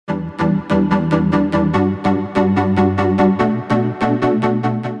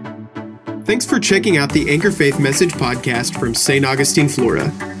Thanks for checking out the Anchor Faith Message podcast from St. Augustine,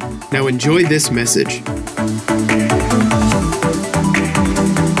 Florida. Now enjoy this message.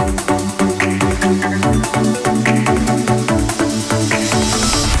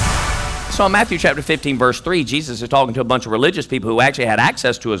 So in Matthew chapter 15, verse 3, Jesus is talking to a bunch of religious people who actually had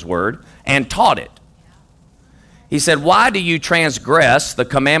access to his word and taught it. He said, why do you transgress the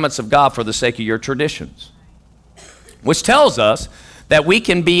commandments of God for the sake of your traditions? Which tells us that we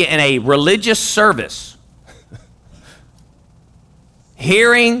can be in a religious service,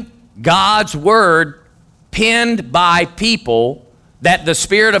 hearing God's word penned by people that the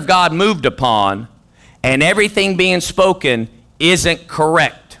Spirit of God moved upon, and everything being spoken isn't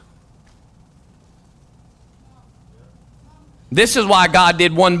correct. This is why God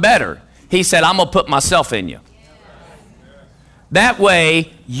did one better. He said, I'm going to put myself in you. That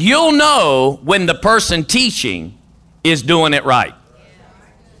way, you'll know when the person teaching is doing it right.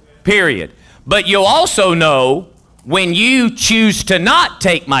 Period. But you'll also know when you choose to not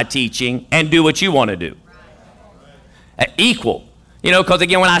take my teaching and do what you want to do. Equal. You know, because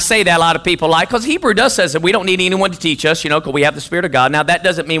again, when I say that, a lot of people like, because Hebrew does says that we don't need anyone to teach us, you know, because we have the Spirit of God. Now, that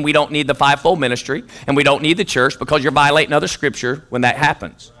doesn't mean we don't need the fivefold ministry and we don't need the church, because you're violating other scripture when that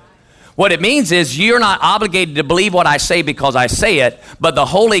happens. What it means is you're not obligated to believe what I say because I say it, but the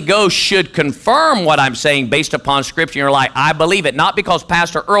Holy Ghost should confirm what I'm saying based upon Scripture. You're like, I believe it, not because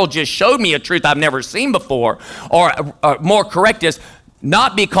Pastor Earl just showed me a truth I've never seen before, or more correct is,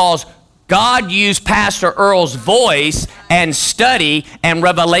 not because God used Pastor Earl's voice and study and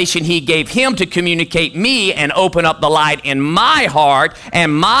revelation he gave him to communicate me and open up the light in my heart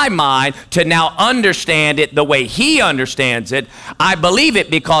and my mind to now understand it the way he understands it. I believe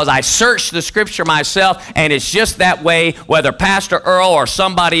it because I searched the scripture myself, and it's just that way. Whether Pastor Earl or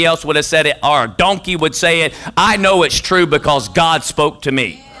somebody else would have said it, or a donkey would say it, I know it's true because God spoke to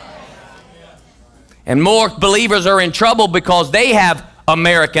me. And more believers are in trouble because they have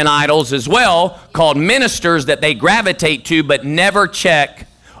American idols as well, called ministers, that they gravitate to but never check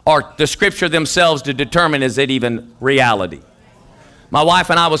or the scripture themselves to determine is it even reality. My wife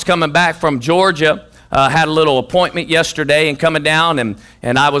and I was coming back from Georgia, had a little appointment yesterday, and coming down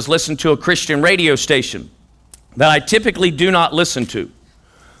and I was listening to a Christian radio station that I typically do not listen to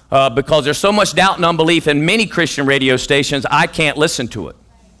because there's so much doubt and unbelief in many Christian radio stations, I can't listen to it.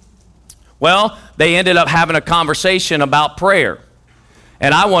 Well, they ended up having a conversation about prayer.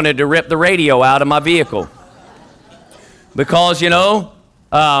 And I wanted to rip the radio out of my vehicle because, you know,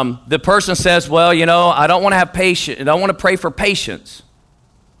 the person says, well, you know, I don't want to have patience. I don't want to pray for patience,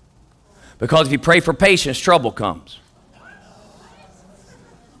 because if you pray for patience, trouble comes.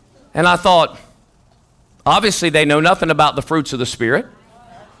 And I thought, obviously they know nothing about the fruits of the Spirit.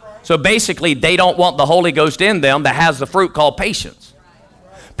 So basically they don't want the Holy Ghost in them that has the fruit called patience.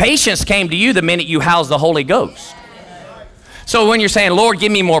 Patience came to you the minute you housed the Holy Ghost. So when you're saying, Lord,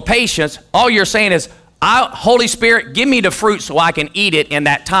 give me more patience, all you're saying is, Holy Spirit, give me the fruit so I can eat it in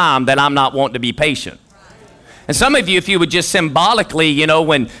that time that I'm not wanting to be patient. And some of you, if you would just symbolically, you know,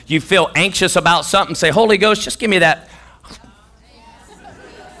 when you feel anxious about something, say, Holy Ghost, just give me that.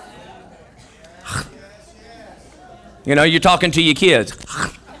 You know, you're talking to your kids.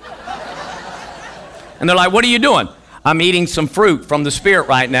 And they're like, what are you doing? I'm eating some fruit from the Spirit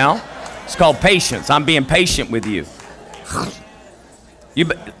right now. It's called patience. I'm being patient with you.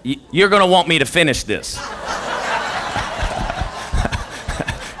 You're going to want me to finish this.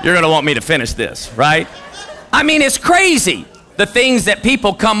 You're going to want me to finish this, right? I mean, it's crazy, the things that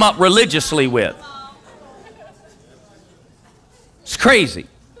people come up religiously with. It's crazy.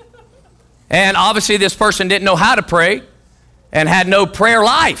 And obviously this person didn't know how to pray and had no prayer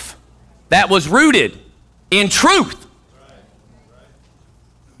life that was rooted in truth.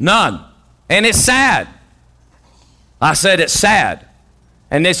 None. And it's sad. I said it's sad.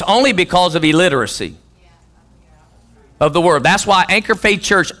 And it's only because of illiteracy of the word. That's why Anchor Faith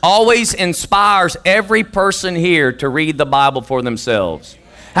Church always inspires every person here to read the Bible for themselves.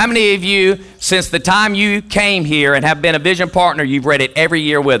 How many of you, since the time you came here and have been a vision partner, you've read it every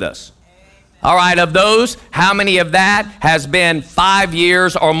year with us? All right, of those, how many of that has been 5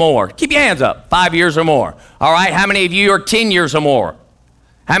 years or more? Keep your hands up, 5 years or more. All right, how many of you are 10 years or more?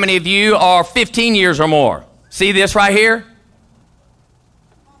 How many of you are 15 years or more? See this right here?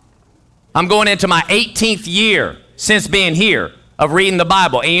 I'm going into my 18th year since being here of reading the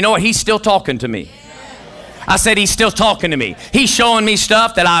Bible. And you know what? He's still talking to me. I said he's still talking to me. He's showing me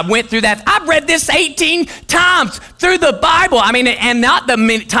stuff that I went through that. I've read this 18 times through the Bible. I mean, and not the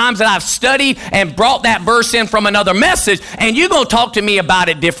many times that I've studied and brought that verse in from another message, and you're going to talk to me about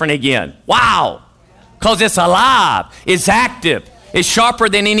it different again. Wow. Because it's alive. It's active. It's sharper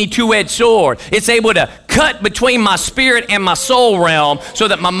than any two-edged sword. It's able to cut between my spirit and my soul realm so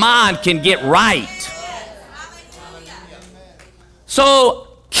that my mind can get right. So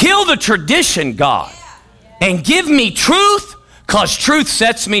kill the tradition, God, and give me truth, because truth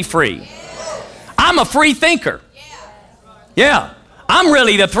sets me free. I'm a free thinker. Yeah, I'm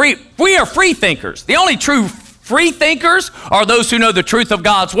really we are free thinkers. The only true free thinkers are those who know the truth of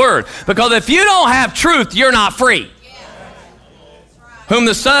God's word. Because if you don't have truth, you're not free. Whom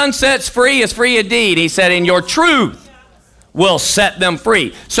the Son sets free is free indeed. He said, and your truth will set them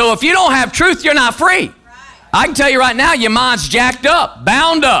free. So if you don't have truth, you're not free. I can tell you right now, your mind's jacked up,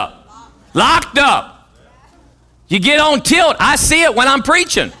 bound up, locked up. You get on tilt. I see it when I'm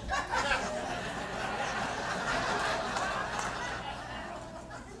preaching.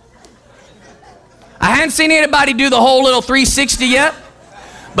 I hadn't seen anybody do the whole little 360 yet,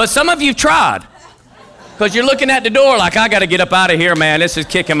 but some of you tried. Because you're looking at the door like, I got to get up out of here, man. This is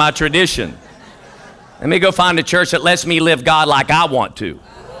kicking my tradition. Let me go find a church that lets me live God like I want to.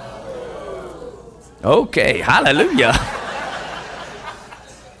 Okay, hallelujah.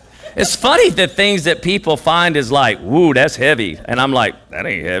 It's funny the things that people find is like, woo, that's heavy. And I'm like, that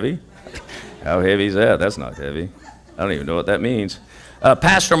ain't heavy. How heavy is that? That's not heavy. I don't even know what that means.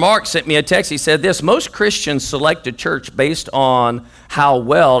 Pastor Mark sent me a text. He said this: most Christians select a church based on how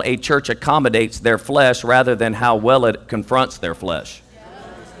well a church accommodates their flesh rather than how well it confronts their flesh.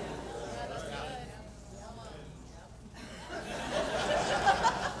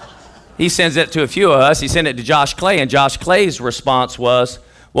 He sends it to a few of us. He sent it to Josh Clay, and Josh Clay's response was,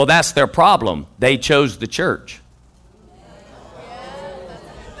 well, that's their problem. They chose the church.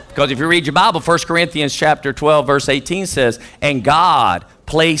 Because if you read your Bible, 1 Corinthians chapter 12, verse 18 says, and God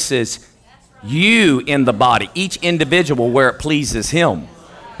places you in the body, each individual where it pleases him.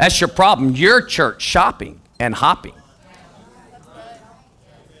 That's your problem. You're church shopping and hopping.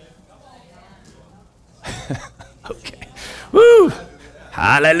 Okay. Woo!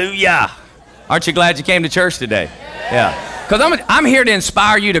 Hallelujah. Aren't you glad you came to church today? Yeah. Because I'm here to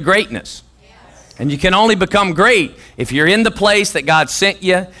inspire you to greatness. And you can only become great if you're in the place that God sent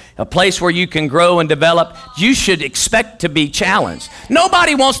you, a place where you can grow and develop. You should expect to be challenged.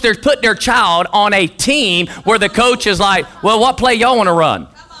 Nobody wants to put their child on a team where the coach is like, well, what play y'all want to run?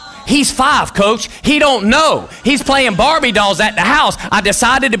 He's 5, coach. He don't know. He's playing Barbie dolls at the house. I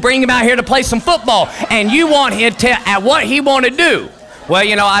decided to bring him out here to play some football. And you want him to at what he want to do. Well,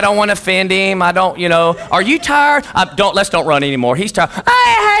 I don't want to offend him. I don't, Are you tired? Let's don't run anymore. He's tired.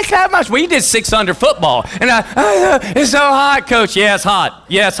 I had so much. Well, you did 600 football. And it's so hot, coach. Yeah, it's hot.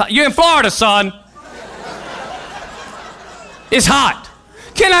 Yeah, it's hot. You're in Florida, son. It's hot.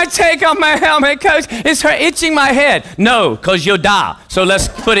 Can I take off my helmet, coach? It's itching my head. No, because you'll die. So let's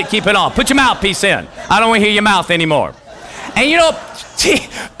keep it on. Put your mouthpiece in. I don't want to hear your mouth anymore. And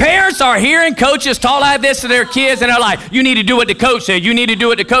parents are hearing coaches talk like this to their kids, and they're like, you need to do what the coach said. You need to do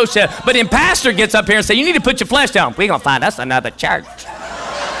what the coach said. But then pastor gets up here and says, you need to put your flesh down. We're going to find us another church.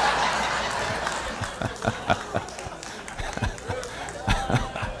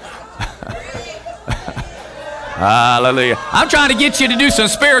 Hallelujah. I'm trying to get you to do some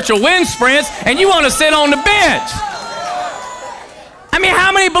spiritual wind sprints, and you want to sit on the bench. I mean,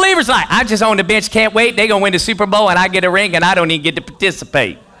 how many believers like, I just on the bench, can't wait. They're going to win the Super Bowl, and I get a ring, and I don't even get to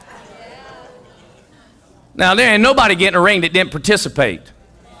participate. Now, there ain't nobody getting a ring that didn't participate.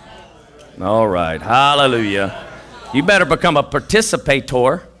 All right. Hallelujah. You better become a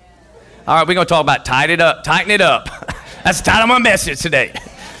participator. All right, we're going to talk about tighten it up. Tighten it up. That's the title of my message today.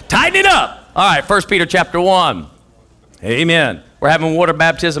 Tighten it up. All right, 1 Peter chapter 1. Amen. We're having water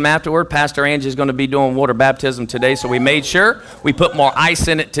baptism afterward. Pastor Angie is going to be doing water baptism today, so we made sure we put more ice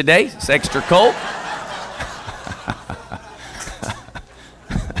in it today. It's extra cold.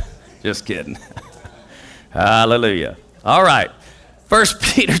 Just kidding. Hallelujah. All right. 1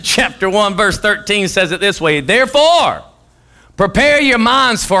 Peter chapter 1, verse 13 says it this way. Therefore, prepare your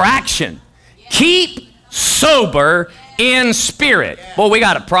minds for action. Keep sober in spirit. Boy, we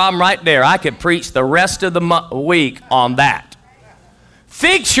got a problem right there. I could preach the rest of the week on that.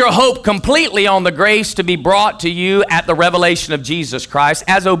 Fix your hope completely on the grace to be brought to you at the revelation of Jesus Christ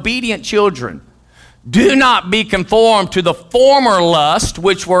as obedient children. Do not be conformed to the former lust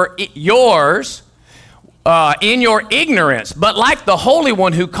which were yours in your ignorance, but like the Holy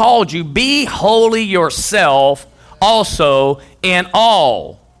One who called you, be holy yourself also in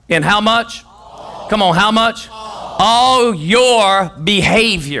all. In how much? All. Come on, how much? All your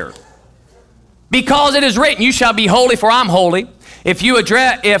behavior. Because it is written, you shall be holy, for I'm holy. If you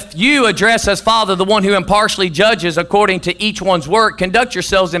address as Father the one who impartially judges according to each one's work, conduct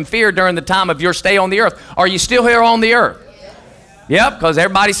yourselves in fear during the time of your stay on the earth. Are you still here on the earth? Yep, because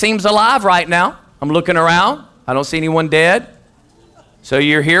everybody seems alive right now. I'm looking around. I don't see anyone dead. So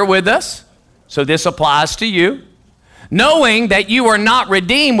you're here with us. So this applies to you. Knowing that you are not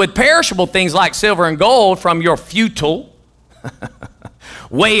redeemed with perishable things like silver and gold from your futile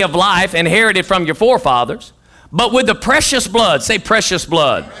way of life inherited from your forefathers, but with the precious blood. Say precious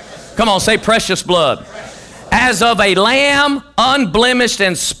blood. Come on, say precious blood. As of a lamb, unblemished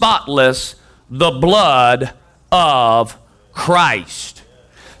and spotless, the blood of Christ.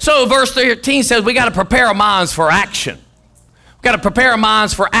 So verse 13 says we got to prepare our minds for action. We got to prepare our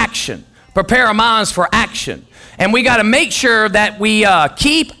minds for action. Prepare our minds for action. And we got to make sure that we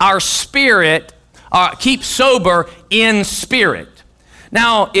keep our spirit, keep sober in spirit.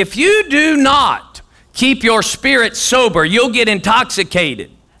 Now, if you do not keep your spirit sober, you'll get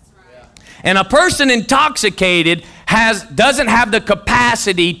intoxicated. And a person intoxicated doesn't have the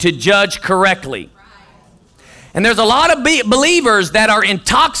capacity to judge correctly. And there's a lot of believers that are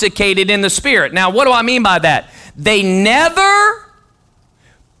intoxicated in the spirit. Now, what do I mean by that? They never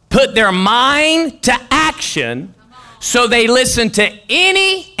put their mind to action, so they listen to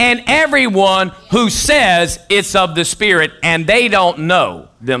any and everyone who says it's of the Spirit, and they don't know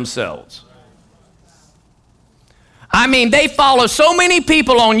themselves. I mean, they follow so many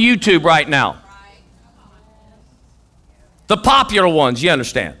people on YouTube right now. The popular ones, you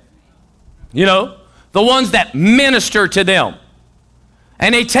understand. You know, the ones that minister to them.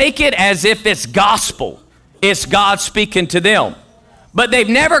 And they take it as if it's gospel. It's God speaking to them. But they've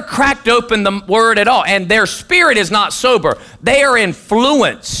never cracked open the word at all. And their spirit is not sober. They are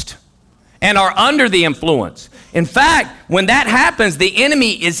influenced and are under the influence. In fact, when that happens, the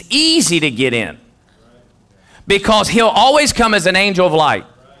enemy is easy to get in. Because he'll always come as an angel of light.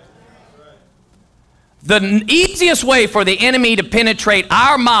 The easiest way for the enemy to penetrate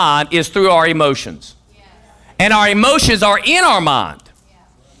our mind is through our emotions. And our emotions are in our mind.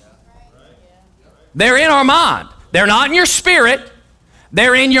 They're in our mind. They're not in your spirit.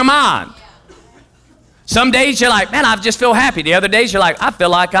 They're in your mind. Some days you're like, man, I just feel happy. The other days you're like, I feel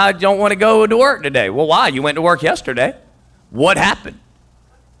like I don't want to go to work today. Well, why? You went to work yesterday. What happened?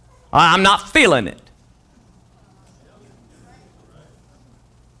 I'm not feeling it.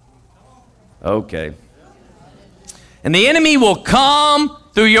 Okay. And the enemy will come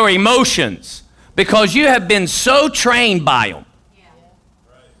through your emotions because you have been so trained by them.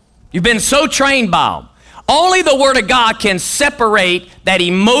 You've been so trained by them. Only the Word of God can separate that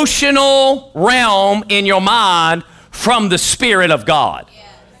emotional realm in your mind from the Spirit of God.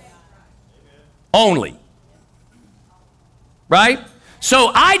 Only. Right?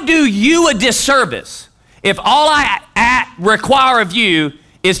 So I do you a disservice if all I require of you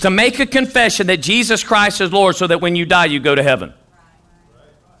is to make a confession that Jesus Christ is Lord so that when you die, you go to heaven.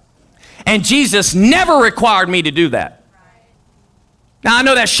 And Jesus never required me to do that. Now, I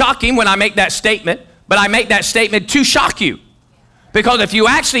know that's shocking when I make that statement, but I make that statement to shock you. Because if you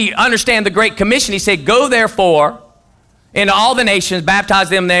actually understand the Great Commission, he said, go therefore into all the nations, baptize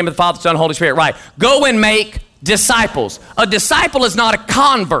them in the name of the Father, Son, and Holy Spirit. Right. Go and make disciples. A disciple is not a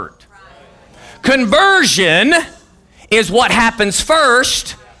convert. Conversion is what happens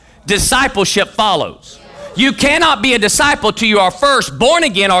first. Discipleship follows. You cannot be a disciple till you are first born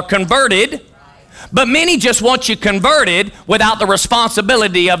again or converted. But many just want you converted without the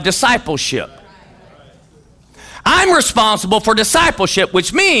responsibility of discipleship. I'm responsible for discipleship,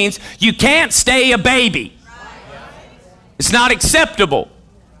 which means you can't stay a baby. It's not acceptable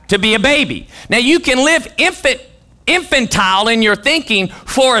to be a baby. Now, you can live infantile in your thinking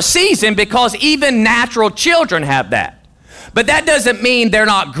for a season because even natural children have that. But that doesn't mean they're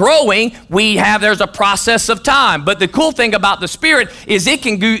not growing. There's a process of time. But the cool thing about the Spirit is it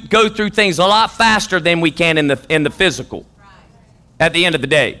can go through things a lot faster than we can in the physical at the end of the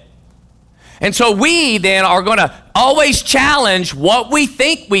day. And so we then are going to always challenge what we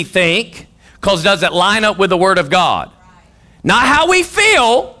think because does it line up with the Word of God? Not how we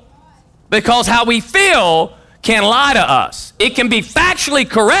feel, because how we feel can lie to us. It can be factually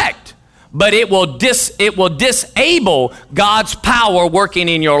correct, but it will disable God's power working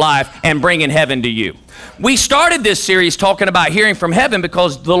in your life and bringing heaven to you. We started this series talking about hearing from heaven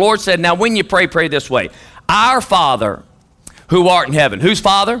because the Lord said, now when you pray this way. Our Father who art in heaven. Whose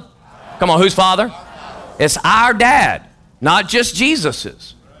Father? Come on, whose Father? It's our dad, not just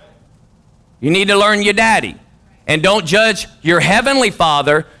Jesus's. You need to learn your daddy. And don't judge your heavenly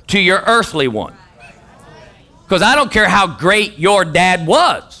Father to your earthly one. Because I don't care how great your dad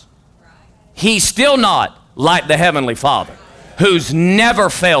was. He's still not like the heavenly Father, who's never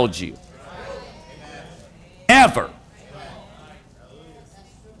failed you. Ever.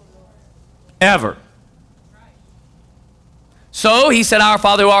 Ever. So he said, our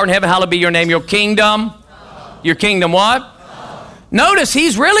Father who art in heaven, hallowed be your name. Your kingdom. Your kingdom what? Notice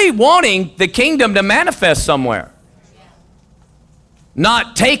he's really wanting the kingdom to manifest somewhere.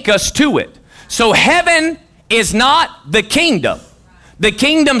 Not take us to it. So heaven is not the kingdom. The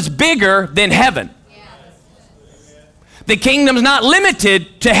kingdom's bigger than heaven. The kingdom's not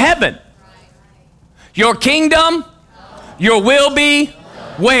limited to heaven. Your kingdom, your will be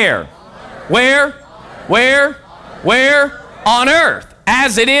where? Where? Where? Where? On earth.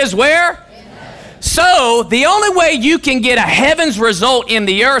 As it is where? So the only way you can get a heaven's result in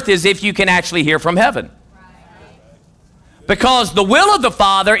the earth is if you can actually hear from heaven. Because the will of the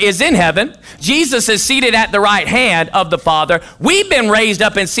Father is in heaven. Jesus is seated at the right hand of the Father. We've been raised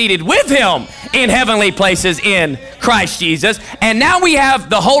up and seated with him in heavenly places in Christ Jesus. And now we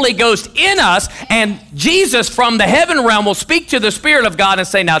have the Holy Ghost in us. And Jesus from the heaven realm will speak to the Spirit of God and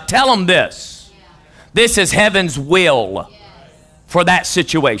say, now tell them this. This is heaven's will for that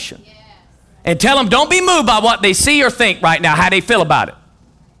situation. And tell them, don't be moved by what they see or think right now, how they feel about it.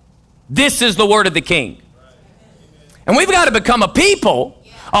 This is the word of the King. And we've got to become a people,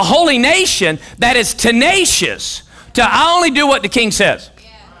 a holy nation that is tenacious to I only do what the King says.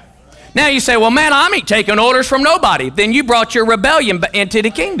 Now you say, well, man, I ain't taking orders from nobody. Then you brought your rebellion into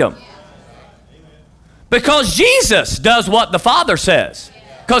the kingdom. Because Jesus does what the Father says.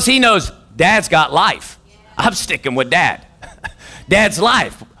 Because he knows Dad's got life. I'm sticking with Dad. Dad's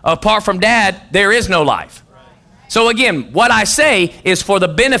life. Apart from Dad, there is no life. So again, what I say is for the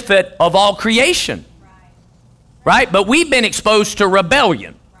benefit of all creation. Right? But we've been exposed to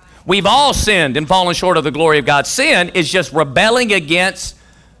rebellion. We've all sinned and fallen short of the glory of God. Sin is just rebelling against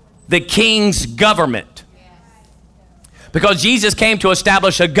the King's government. Because Jesus came to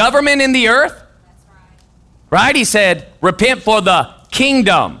establish a government in the earth. Right? He said, repent for the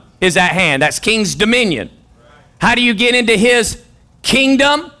kingdom is at hand. That's King's dominion. How do you get into his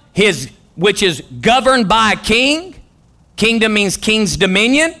kingdom? Which is governed by a king. Kingdom means King's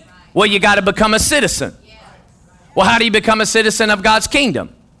dominion. Well, you got to become a citizen. Well, how do you become a citizen of God's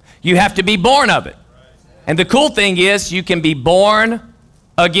kingdom? You have to be born of it. And the cool thing is you can be born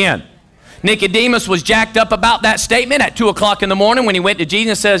again. Nicodemus was jacked up about that statement at 2 o'clock in the morning when he went to Jesus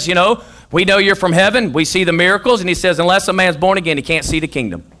and says, you know, we know you're from heaven. We see the miracles. And he says, unless a man's born again, he can't see the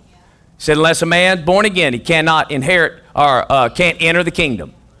kingdom. He said, unless a man's born again, he cannot inherit or can't enter the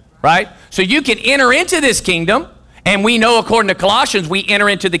kingdom. Right? So you can enter into this kingdom. And we know, according to Colossians, we enter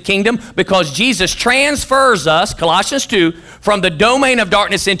into the kingdom because Jesus transfers us, Colossians 2, from the domain of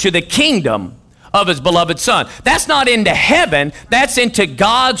darkness into the kingdom of his beloved Son. That's not into heaven. That's into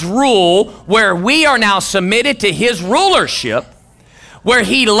God's rule, where we are now submitted to his rulership, where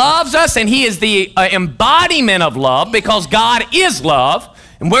he loves us and he is the embodiment of love because God is love.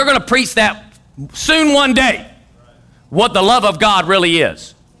 And we're going to preach that soon one day, what the love of God really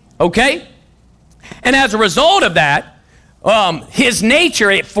is. Okay? And as a result of that, his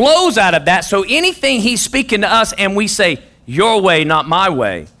nature, it flows out of that. So anything he's speaking to us and we say, your way, not my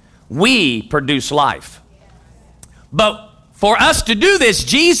way, we produce life. But for us to do this,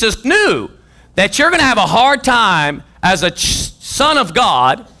 Jesus knew that you're going to have a hard time as a son of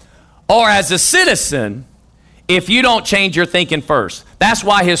God or as a citizen if you don't change your thinking first. That's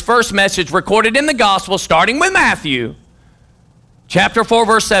why his first message recorded in the gospel, starting with Matthew, Chapter 4,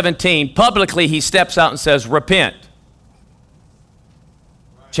 verse 17, publicly he steps out and says, repent.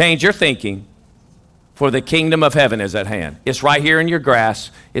 Change your thinking, for the kingdom of heaven is at hand. It's right here in your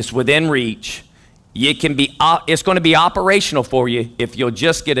grasp. It's within reach. It's going to be operational for you if you'll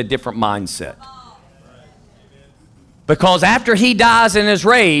just get a different mindset. Because after he dies and is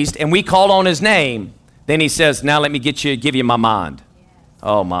raised and we call on his name, then he says, now let me give you my mind.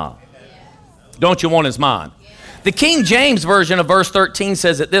 Oh, my. Don't you want his mind? The King James Version of verse 13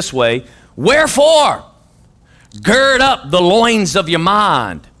 says it this way, wherefore, gird up the loins of your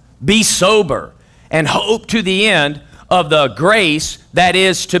mind, be sober, and hope to the end of the grace that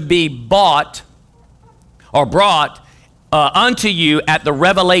is to be brought unto you at the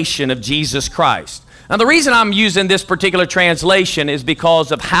revelation of Jesus Christ. Now, the reason I'm using this particular translation is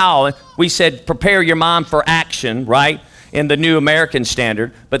because of how we said prepare your mind for action, right, in the New American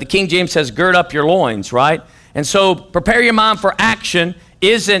Standard. But the King James says gird up your loins, right? And so prepare your mind for action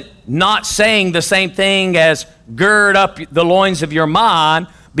isn't not saying the same thing as gird up the loins of your mind,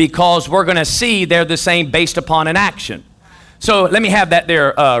 because we're going to see they're the same based upon an action. So let me have that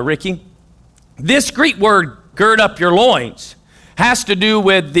there, Ricky. This Greek word, gird up your loins, has to do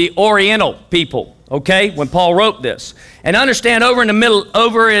with the Oriental people, okay, when Paul wrote this. And understand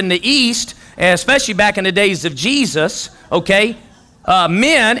over in the East, especially back in the days of Jesus, okay,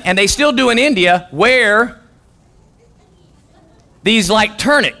 men, and they still do in India, wear these like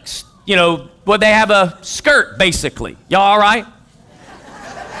tunics, where they have a skirt, basically. Y'all all right?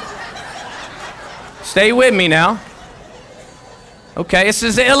 Stay with me now. Okay, this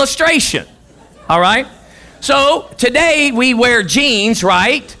is an illustration, all right? So today we wear jeans,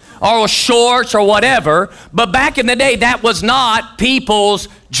 right? Or shorts or whatever, but back in the day, that was not people's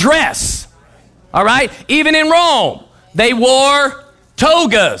dress, all right? Even in Rome, they wore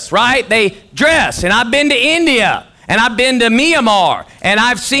togas, right? They dress, and I've been to India, and I've been to Myanmar, and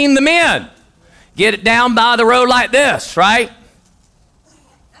I've seen the men get it down by the road like this, right?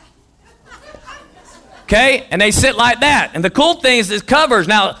 Okay, and they sit like that. And the cool thing is this covers.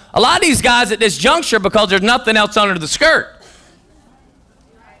 Now, a lot of these guys at this juncture, because there's nothing else under the skirt.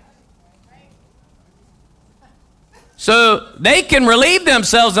 So they can relieve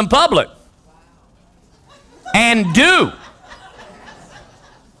themselves in public. And do.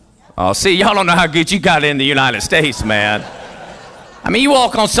 Oh, see, y'all don't know how good you got in the United States, man. I mean, you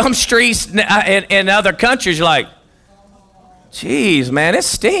walk on some streets in other countries, you're like, geez, man, it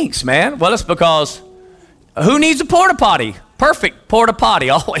stinks, man. Well, it's because who needs a porta potty? Perfect porta potty,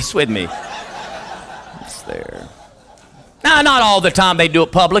 always with me. It's there. Now, not all the time they do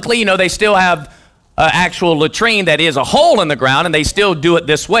it publicly. They still have actual latrine that is a hole in the ground, and they still do it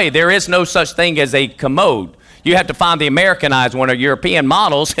this way. There is no such thing as a commode. You have to find the Americanized one or European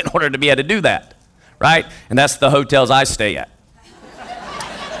models in order to be able to do that, right? And that's the hotels I stay at.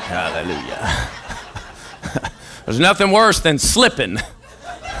 Hallelujah. There's nothing worse than slipping.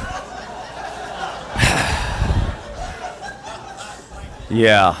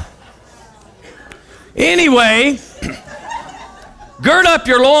 Yeah. Anyway, gird up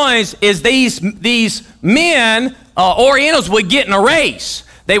your loins is these men, Orientals, would get in a race.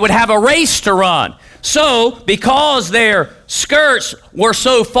 They would have a race to run. So, because their skirts were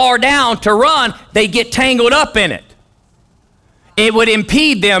so far down to run, they get tangled up in it. It would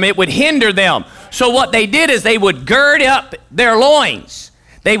impede them. It would hinder them. So what they did is they would gird up their loins.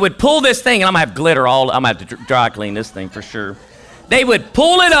 They would pull this thing, and I'm going to have glitter I'm going to have to dry clean this thing for sure. They would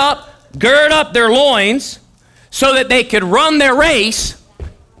pull it up, gird up their loins, so that they could run their race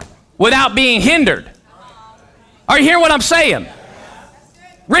without being hindered. Are you hearing what I'm saying?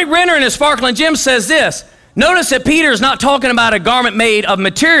 Rick Renner in his Sparkling Gems says this. Notice that Peter is not talking about a garment made of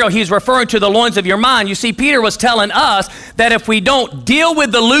material. He's referring to the loins of your mind. You see, Peter was telling us that if we don't deal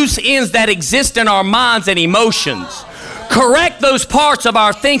with the loose ends that exist in our minds and emotions, correct those parts of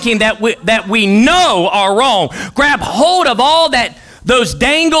our thinking that we know are wrong, grab hold of all those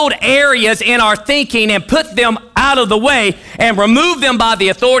dangled areas in our thinking and put them out of the way and remove them by the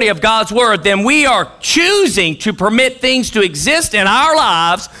authority of God's word, then we are choosing to permit things to exist in our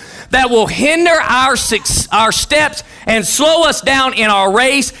lives that will hinder our steps and slow us down in our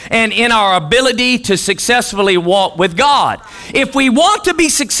race and in our ability to successfully walk with God. If we want to be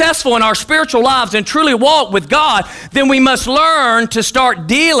successful in our spiritual lives and truly walk with God, then we must learn to start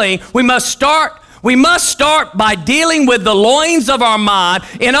dealing. We must start by dealing with the loins of our mind.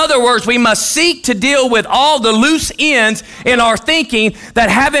 In other words, we must seek to deal with all the loose ends in our thinking that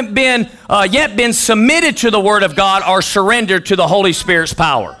haven't yet been submitted to the Word of God or surrendered to the Holy Spirit's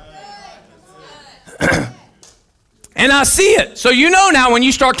power. And I see it. So now when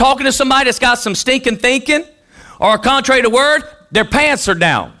you start talking to somebody that's got some stinking thinking or contrary to word, their pants are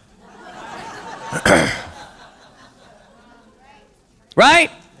down.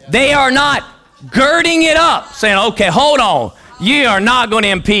 Right? They are not girding it up, saying, okay, hold on. You are not going to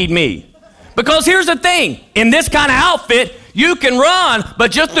impede me. Because here's the thing. In this kind of outfit, you can run,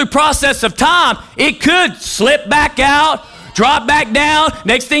 but just through process of time, it could slip back out, drop back down.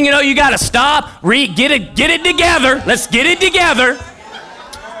 Next thing you know, you got to stop, get it together. Let's get it together.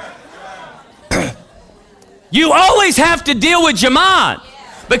 You always have to deal with your mind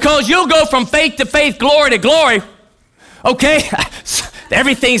because you'll go from faith to faith, glory to glory. Okay?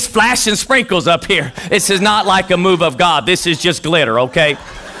 Everything's flashing sprinkles up here. This is not like a move of God. This is just glitter, okay?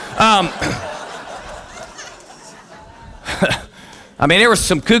 I mean, there was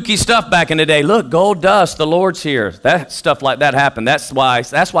some kooky stuff back in the day. Look, gold dust, the Lord's here. That stuff like that happened. That's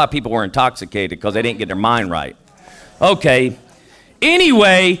why people were intoxicated, because they didn't get their mind right. Okay.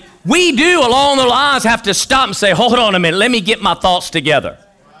 Anyway, we do along the lines have to stop and say, hold on a minute, let me get my thoughts together.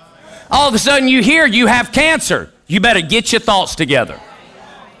 All of a sudden you hear you have cancer. You better get your thoughts together.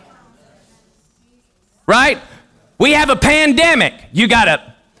 Right? We have a pandemic. You got to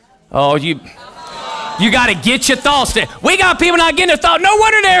get your thoughts together. We got people not getting their thoughts. No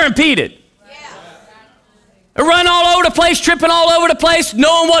wonder they're impeded. Run all over the place, tripping all over the place,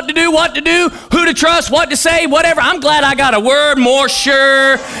 knowing what to do, who to trust, what to say, whatever. I'm glad I got a word more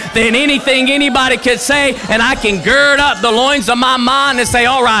sure than anything anybody could say, and I can gird up the loins of my mind and say,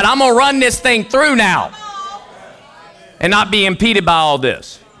 all right, I'm going to run this thing through now and not be impeded by all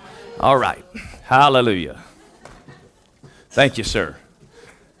this. All right. Hallelujah. Thank you, sir.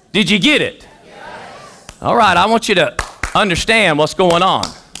 Did you get it? Yes. All right, I want you to understand what's going on.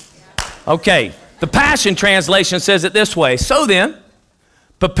 Okay. The Passion Translation says it this way. So then,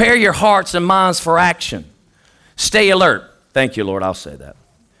 prepare your hearts and minds for action. Stay alert. Thank you, Lord. I'll say that.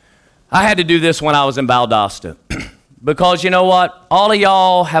 I had to do this when I was in Valdosta. Because you know what? All of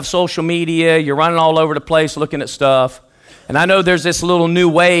y'all have social media. You're running all over the place looking at stuff. And I know there's this little new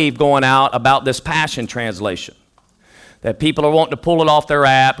wave going out about this Passion Translation. That people are wanting to pull it off their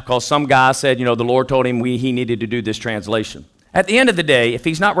app because some guy said, the Lord told him he needed to do this translation. At the end of the day, if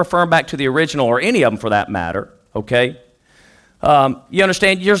he's not referring back to the original or any of them for that matter, okay, you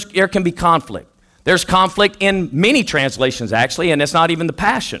understand there can be conflict. There's conflict in many translations, actually, and it's not even the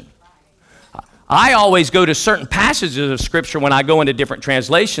Passion. I always go to certain passages of Scripture when I go into different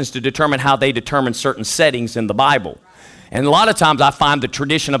translations to determine how they determine certain settings in the Bible. And a lot of times I find the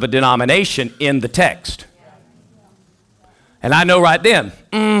tradition of a denomination in the text. And I know right then,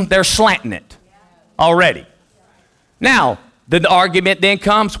 they're slanting it already. Now, the argument then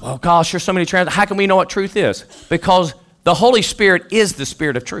comes, well, gosh, there's so many translations. How can we know what truth is? Because the Holy Spirit is the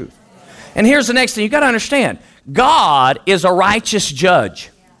Spirit of truth. And here's the next thing. You got to understand. God is a righteous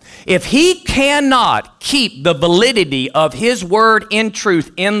judge. If he cannot keep the validity of his word in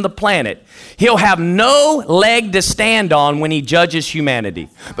truth in the planet, he'll have no leg to stand on when he judges humanity.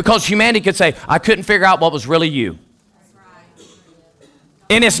 Because humanity could say, I couldn't figure out what was really you.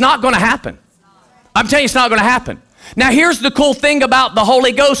 And it's not going to happen. I'm telling you, it's not going to happen. Now, here's the cool thing about the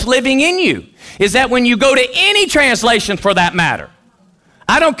Holy Ghost living in you, is that when you go to any translation for that matter,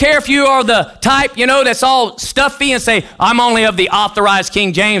 I don't care if you are the type, that's all stuffy and say, I'm only of the authorized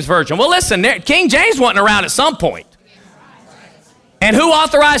King James Version. Well, listen, King James wasn't around at some point. And who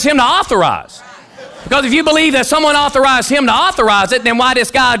authorized him to authorize? Because if you believe that someone authorized him to authorize it, then why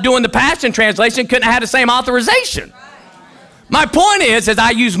this guy doing the Passion Translation couldn't have had the same authorization? My point is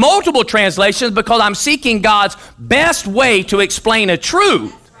I use multiple translations because I'm seeking God's best way to explain a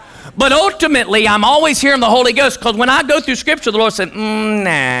truth. But ultimately, I'm always hearing the Holy Ghost, because when I go through Scripture, the Lord said,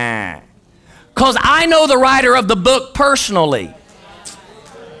 nah. Because I know the writer of the book personally.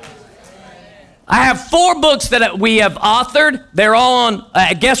 I have 4 books that we have authored. They're on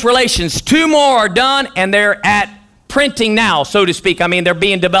guest relations. 2 more are done, and they're at printing now, so to speak. I mean, they're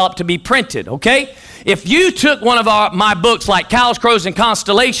being developed to be printed, okay? If you took one of my books like Cows, Crows, and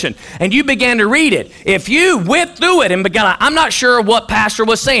Constellation, and you began to read it, if you went through it and began, I'm not sure what pastor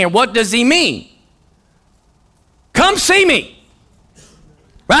was saying, what does he mean? Come see me,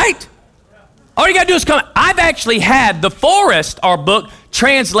 right? All you got to do is come. I've actually had The Forest, our book,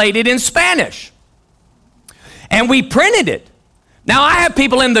 translated in Spanish, and we printed it. Now, I have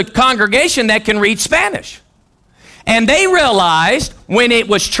people in the congregation that can read Spanish. And they realized when it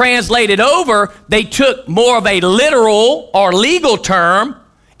was translated over, they took more of a literal or legal term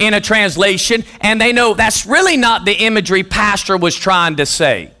in a translation, and they know that's really not the imagery pastor was trying to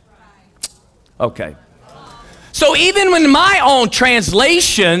say. Okay. So even when my own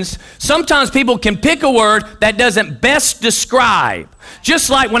translations, sometimes people can pick a word that doesn't best describe.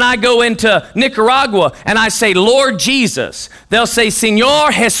 Just like when I go into Nicaragua and I say, Lord Jesus, they'll say,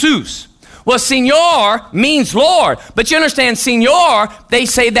 Señor Jesus. Well, Señor means Lord, but you understand, Señor, they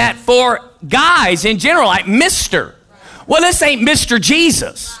say that for guys in general, like Mr. Well, this ain't Mr.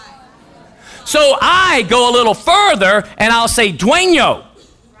 Jesus. So I go a little further and I'll say dueño,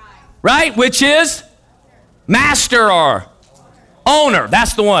 right? Which is master or owner.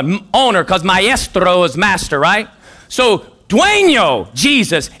 That's the one, owner, because maestro is master, right? So dueño,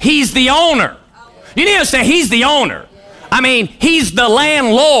 Jesus, he's the owner. You need to say he's the owner. I mean, he's the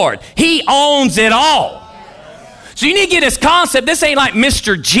landlord. He owns it all. So you need to get this concept. This ain't like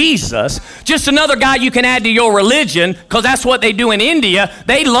Mr. Jesus, just another guy you can add to your religion, because that's what they do in India.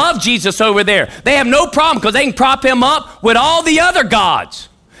 They love Jesus over there. They have no problem because they can prop him up with all the other gods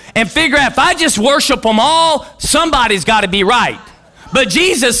and figure out if I just worship them all, somebody's got to be right. But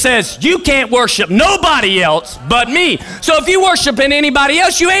Jesus says, you can't worship nobody else but me. So if you worshiping anybody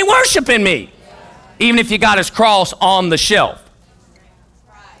else, you ain't worshiping me. Even if you got his cross on the shelf.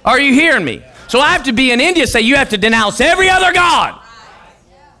 Are you hearing me? So I have to be in India, say you have to denounce every other god.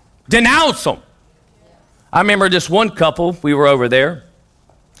 Denounce them. I remember this one couple, we were over there.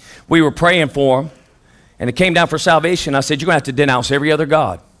 We were praying for them, and it came down for salvation. I said, you're going to have to denounce every other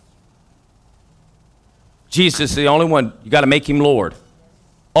god. Jesus is the only one. You got to make him Lord.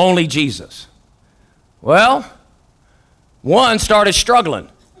 Only Jesus. Well, one started struggling.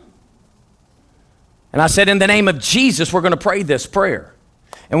 And I said, in the name of Jesus, we're going to pray this prayer.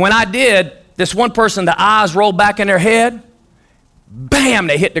 And when I did, this one person, the eyes rolled back in their head. Bam,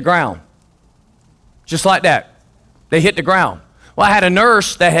 they hit the ground. Just like that. They hit the ground. Well, I had a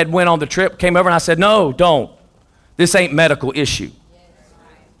nurse that had went on the trip, came over, and I said, no, don't. This ain't medical issue.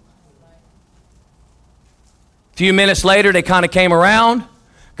 A few minutes later, they kind of came around,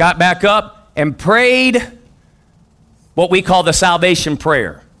 got back up, and prayed what we call the salvation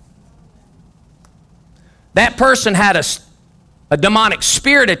prayer. That person had a demonic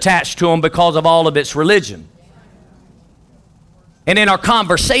spirit attached to him because of all of its religion. And in our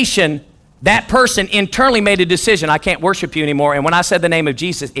conversation, that person internally made a decision, I can't worship you anymore. And when I said the name of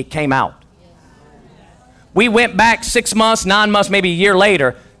Jesus, it came out. We went back 6 months, 9 months, maybe a year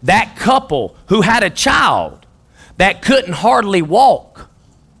later. That couple who had a child that couldn't hardly walk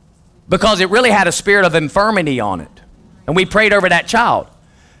because it really had a spirit of infirmity on it. And we prayed over that child.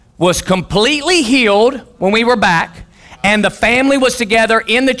 Was completely healed when we were back, and the family was together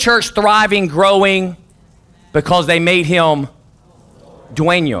in the church, thriving, growing, because they made him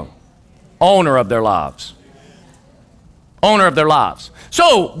dueño, owner of their lives. Owner of their lives.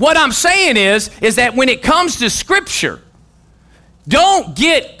 So what I'm saying is that when it comes to Scripture, don't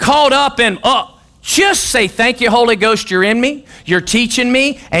get caught up in, just say, thank you, Holy Ghost, you're in me, you're teaching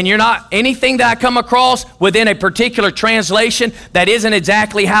me, and you're not, anything that I come across within a particular translation that isn't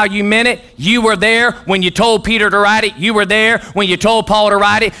exactly how you meant it, you were there when you told Peter to write it, you were there when you told Paul to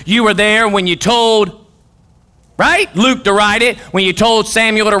write it, you were there when you told, right, Luke to write it, when you told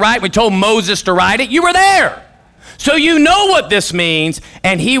Samuel to write it, when you told Moses to write it, you were there. So you know what this means,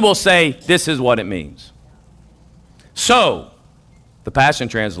 and he will say, this is what it means. So, the Passion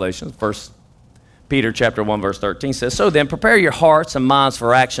Translation, First Peter chapter 1, verse 13 says, so then prepare your hearts and minds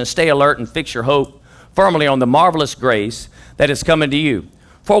for action. Stay alert and fix your hope firmly on the marvelous grace that is coming to you.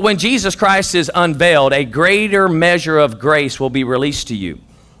 For when Jesus Christ is unveiled, a greater measure of grace will be released to you.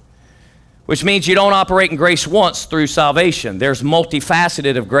 Which means you don't operate in grace once through salvation. There's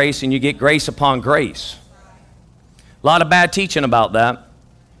multifaceted of grace, and you get grace upon grace. A lot of bad teaching about that.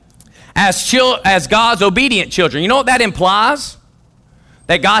 As God's obedient children, you know what that implies?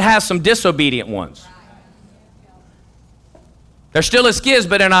 That God has some disobedient ones. They're still his kids,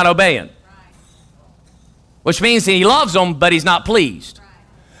 but they're not obeying. Which means that he loves them, but he's not pleased.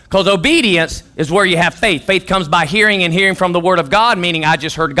 Because obedience is where you have faith. Faith comes by hearing, and hearing from the Word of God, meaning I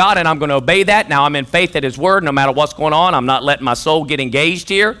just heard God and I'm going to obey that. Now I'm in faith at His Word no matter what's going on. I'm not letting my soul get engaged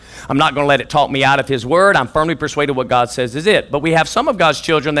here. I'm not going to let it talk me out of His Word. I'm firmly persuaded what God says is it. But we have some of God's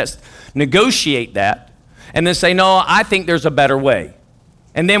children that negotiate that and then say, no, I think there's a better way.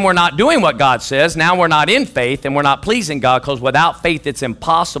 And then we're not doing what God says. Now we're not in faith and we're not pleasing God, because without faith it's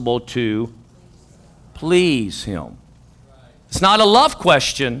impossible to please Him. It's not a love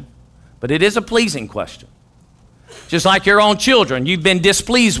question, but it is a pleasing question. Just like your own children, you've been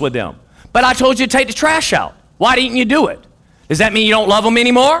displeased with them. But I told you to take the trash out. Why didn't you do it? Does that mean you don't love them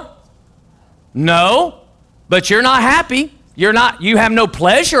anymore? No, but you're not happy. You have no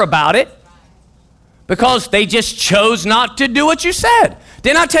pleasure about it because they just chose not to do what you said.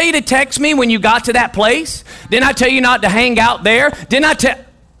 Didn't I tell you to text me when you got to that place? Didn't I tell you not to hang out there? Didn't I tell?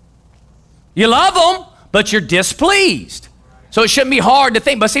 You love them, but you're displeased. So it shouldn't be hard to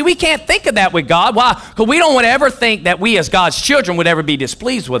think. But see, we can't think of that with God. Why? Because we don't want to ever think that we as God's children would ever be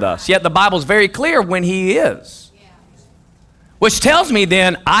displeased with us. Yet the Bible's very clear when He is. Which tells me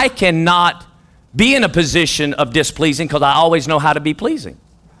then I cannot be in a position of displeasing because I always know how to be pleasing.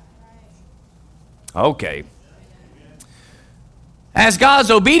 Okay. As God's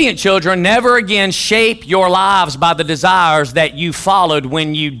obedient children, never again shape your lives by the desires that you followed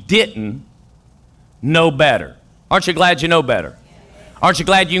when you didn't know better. Aren't you glad you know better? Aren't you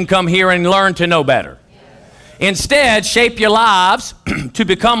glad you can come here and learn to know better? Instead, shape your lives to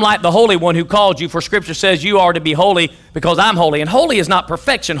become like the Holy One who called you, for Scripture says you are to be holy because I'm holy. And holy is not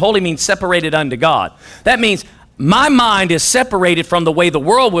perfection. Holy means separated unto God. That means my mind is separated from the way the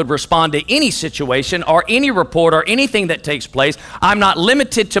world would respond to any situation or any report or anything that takes place. I'm not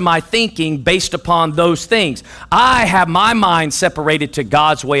limited to my thinking based upon those things. I have my mind separated to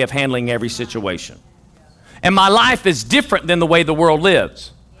God's way of handling every situation. And my life is different than the way the world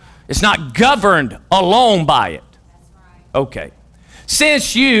lives. It's not governed alone by it. Okay.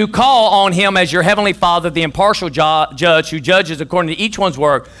 Since you call on Him as your Heavenly Father, the impartial judge who judges according to each one's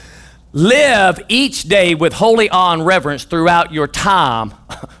work, live each day with holy awe and reverence throughout your time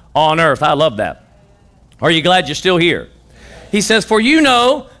on earth. I love that. Are you glad you're still here? He says, for you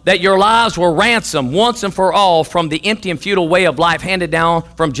know that your lives were ransomed once and for all from the empty and futile way of life handed down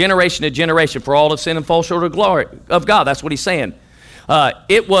from generation to generation, for all have sinned and fall short of the glory of God. That's what he's saying.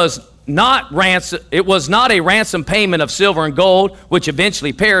 It was not a ransom payment of silver and gold, which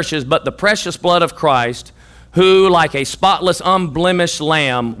eventually perishes, but the precious blood of Christ, who like a spotless, unblemished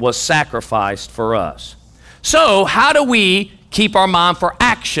lamb was sacrificed for us. So how do we keep our mind for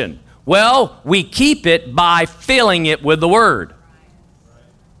action? Well, we keep it by filling it with the Word.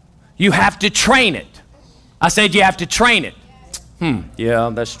 You have to train it. I said you have to train it. Yeah,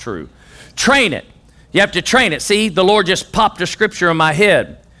 that's true. Train it. You have to train it. See, the Lord just popped a scripture in my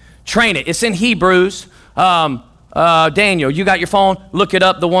head. Train it. It's in Hebrews. Daniel, you got your phone? Look it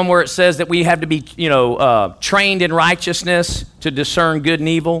up, the one where it says that we have to be, trained in righteousness to discern good and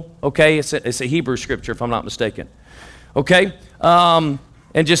evil. Okay, it's a Hebrew scripture, if I'm not mistaken. Okay,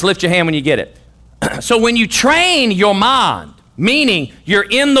 and just lift your hand when you get it. So when you train your mind, meaning you're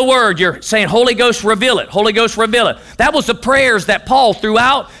in the Word, you're saying, Holy Ghost, reveal it. Holy Ghost, reveal it. That was the prayers that Paul,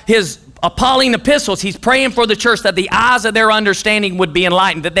 throughout his Pauline epistles, he's praying for the church that the eyes of their understanding would be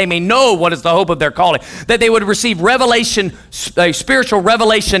enlightened, that they may know what is the hope of their calling, that they would receive revelation, spiritual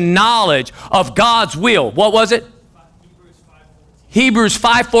revelation knowledge of God's will. What was it? Hebrews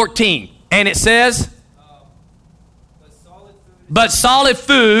 5:14. And it says, but solid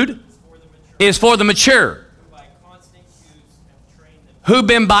food is for the mature, who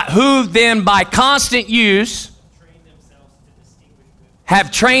then by constant use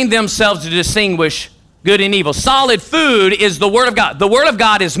have trained themselves to distinguish good and evil. Solid food is the Word of God. The Word of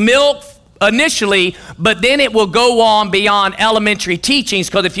God is milk initially, but then it will go on beyond elementary teachings,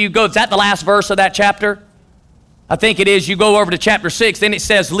 because if you go, is that the last verse of that chapter? I think it is. You go over to chapter 6, then it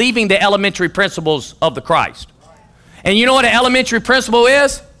says, leaving the elementary principles of the Christ. And you know what an elementary principle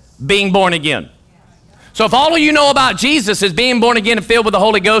is? Being born again. So if all of you know about Jesus is being born again and filled with the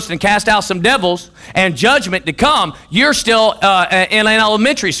Holy Ghost and cast out some devils and judgment to come, you're still in an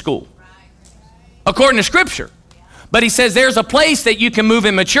elementary school, according to Scripture. But he says there's a place that you can move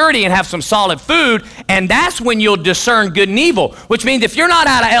in maturity and have some solid food, and that's when you'll discern good and evil, which means if you're not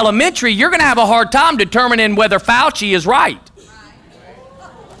out of elementary, you're going to have a hard time determining whether Fauci is right.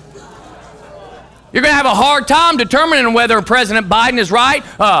 You're going to have a hard time determining whether President Biden is right,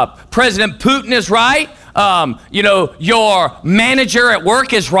 President Putin is right, your manager at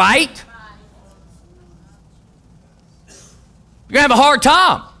work is right. You're going to have a hard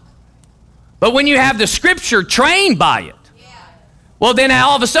time. But when you have the Scripture trained by it, well, then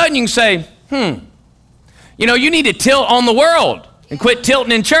all of a sudden you can say, you need to tilt on the world and quit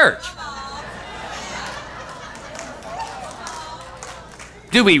tilting in church.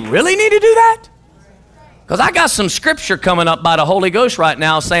 Do we really need to do that? Because I got some scripture coming up by the Holy Ghost right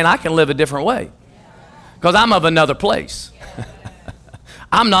now saying I can live a different way. Because I'm of another place.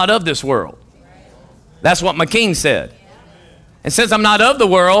 I'm not of this world. That's what McKean said. And since I'm not of the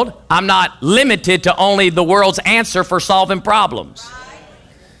world, I'm not limited to only the world's answer for solving problems.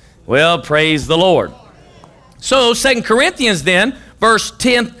 Well, praise the Lord. So 2 Corinthians then, verse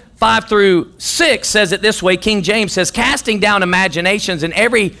 10, 5 through 6 says it this way. King James says, casting down imaginations and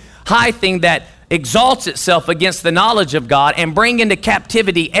every high thing that exalts itself against the knowledge of God, and bring into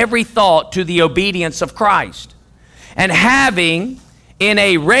captivity every thought to the obedience of Christ, and having in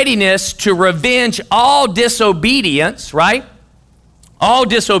a readiness to revenge all disobedience, right? All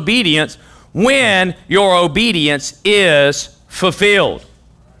disobedience when your obedience is fulfilled.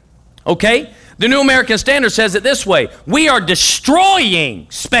 Okay? The New American Standard says it this way. We are destroying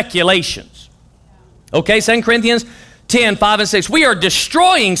speculations. Okay, 2 Corinthians 10, 5 and 6. We are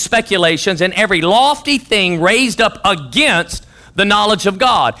destroying speculations and every lofty thing raised up against the knowledge of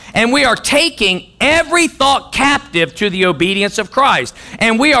God. And we are taking every thought captive to the obedience of Christ.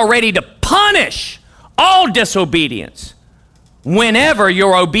 And we are ready to punish all disobedience whenever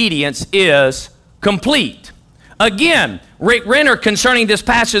your obedience is complete. Again, Rick Renner, concerning this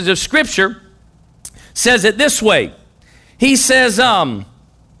passage of Scripture, says it this way. He says,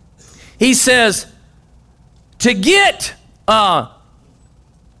 to get, Paul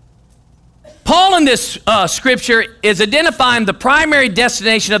in this scripture is identifying the primary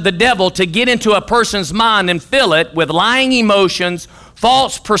destination of the devil to get into a person's mind and fill it with lying emotions,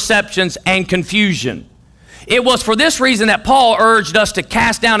 false perceptions, and confusion. It was for this reason that Paul urged us to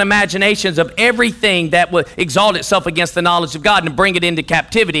cast down imaginations of everything that would exalt itself against the knowledge of God and bring it into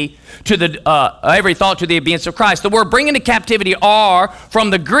captivity to every thought to the obedience of Christ. The word bring into captivity are from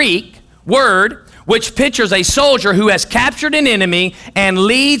the Greek word, which pictures a soldier who has captured an enemy and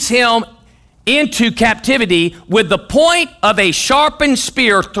leads him into captivity with the point of a sharpened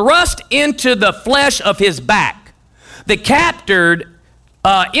spear thrust into the flesh of his back. The captured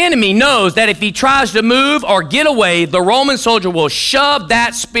enemy knows that if he tries to move or get away, the Roman soldier will shove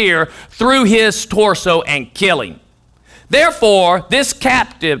that spear through his torso and kill him. Therefore, this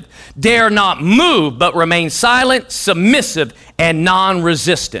captive dare not move, but remain silent, submissive, and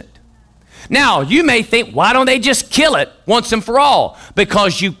non-resistant. Now, you may think, why don't they just kill it once and for all?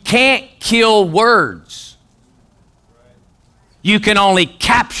 Because you can't kill words. You can only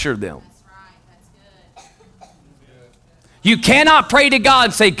capture them. You cannot pray to God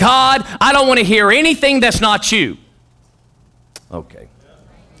and say, God, I don't want to hear anything that's not you. Okay.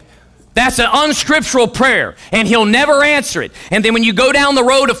 That's an unscriptural prayer, and he'll never answer it. And then when you go down the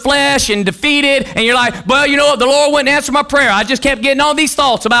road of flesh and defeated, and you're like, well, you know what, the Lord wouldn't answer my prayer. I just kept getting all these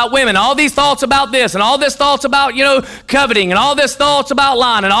thoughts about women, all these thoughts about this, and all this thoughts about, coveting, and all this thoughts about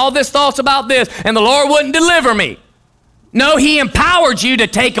lying, and all this thoughts about this, and the Lord wouldn't deliver me. No, he empowered you to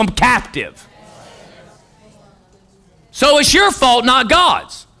take them captive. So it's your fault, not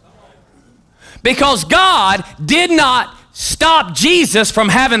God's. Because God did not stop Jesus from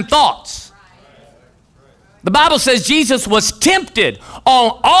having thoughts. The Bible says Jesus was tempted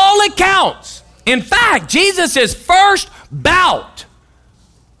on all accounts. In fact, Jesus' first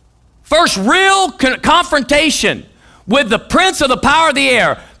real confrontation with the prince of the power of the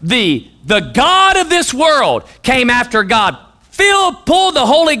air, the God of this world, came after God. Pulled the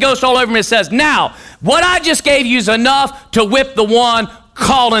Holy Ghost all over him and says, now, what I just gave you is enough to whip the one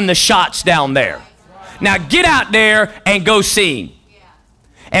calling the shots down there. Now get out there and go see him.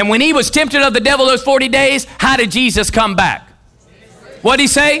 And when he was tempted of the devil those 40 days, how did Jesus come back? What did he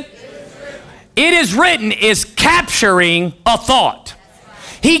say? It is written is capturing a thought.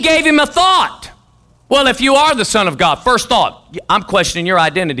 He gave him a thought. Well, if you are the Son of God, first thought, I'm questioning your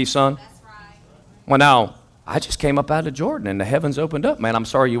identity, son. Well, now, I just came up out of Jordan and the heavens opened up. Man, I'm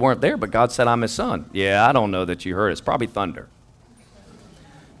sorry you weren't there, but God said I'm his son. Yeah, I don't know that you heard it. It's probably thunder.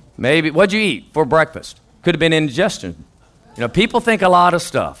 Maybe, what'd you eat for breakfast? Could have been indigestion. People think a lot of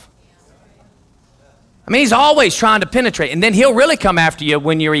stuff. I mean, he's always trying to penetrate. And then he'll really come after you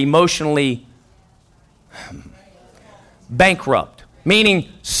when you're emotionally bankrupt. Meaning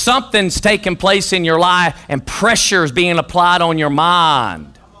something's taking place in your life and pressure is being applied on your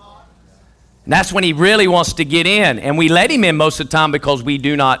mind. And that's when he really wants to get in. And we let him in most of the time because we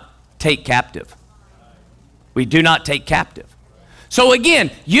do not take captive. We do not take captive. So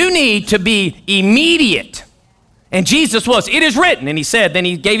again, you need to be immediate. And Jesus was, it is written. And he said, then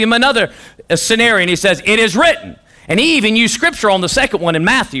he gave him another scenario and he says, it is written. And he even used scripture on the second one in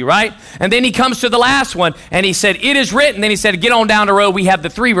Matthew, right? And then he comes to the last one and he said, it is written. Then he said, get on down the road. We have the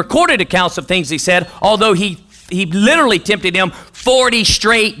 3 recorded accounts of things he said, although he literally tempted him 40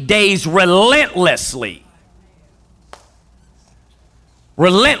 straight days relentlessly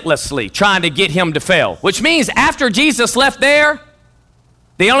trying to get him to fail. Which means after Jesus left there,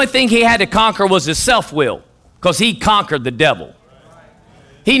 the only thing he had to conquer was his self-will, because he conquered the devil.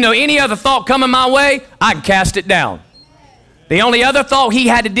 He knew any other thought coming my way, I can cast it down. The only other thought he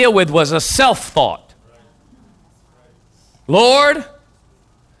had to deal with was a self-thought. Lord,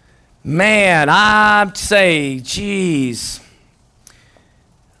 man, I'd say, geez,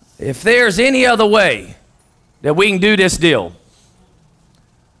 if there's any other way that we can do this deal,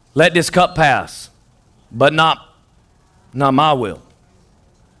 let this cup pass, but not my will.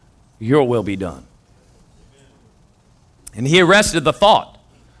 Your will be done. And he arrested the thought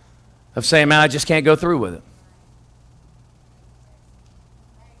of saying, man, I just can't go through with it.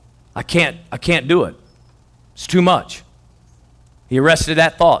 I can't do it. It's too much. He arrested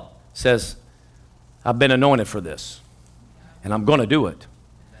that thought. Says, I've been anointed for this, and I'm going to do it.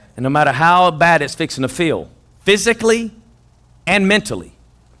 And no matter how bad it's fixing to feel, physically and mentally,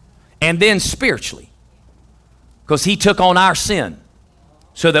 and then spiritually, because he took on our sin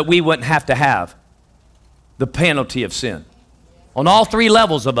so that we wouldn't have to have the penalty of sin. On all 3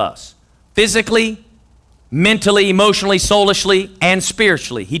 levels of us, physically, mentally, emotionally, soulishly, and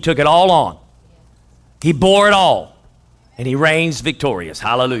spiritually, he took it all on. He bore it all. And he reigns victorious.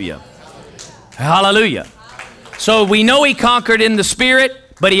 Hallelujah. Hallelujah. So we know he conquered in the spirit,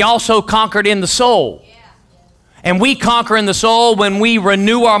 but he also conquered in the soul. And we conquer in the soul when we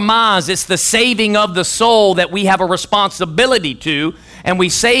renew our minds. It's the saving of the soul that we have a responsibility to, and we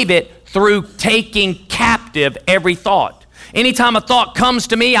save it through taking captive every thought. Anytime a thought comes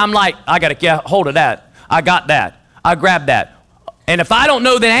to me, I'm like, I got to get hold of that. I got that. I grab that. And if I don't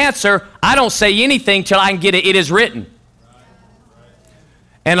know the answer, I don't say anything till I can get it. It is written.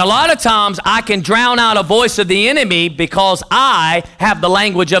 And a lot of times I can drown out a voice of the enemy because I have the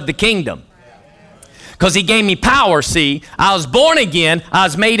language of the kingdom. Because he gave me power, see. I was born again. I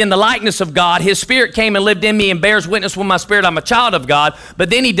was made in the likeness of God. His Spirit came and lived in me and bears witness with my spirit I'm a child of God.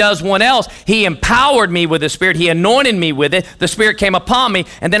 But then he does one else. He empowered me with the Spirit. He anointed me with it. The Spirit came upon me,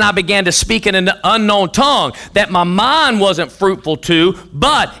 and then I began to speak in an unknown tongue that my mind wasn't fruitful to,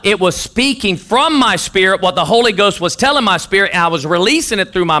 but it was speaking from my spirit what the Holy Ghost was telling my spirit, and I was releasing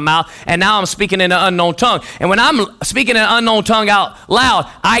it through my mouth, and now I'm speaking in an unknown tongue. And when I'm speaking in an unknown tongue out loud,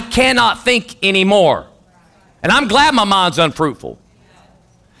 I cannot think anymore. And I'm glad my mind's unfruitful.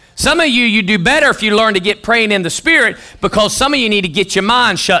 Some of you do better if you learn to get praying in the Spirit, because some of you need to get your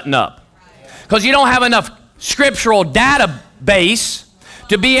mind shutting up. Because you don't have enough scriptural database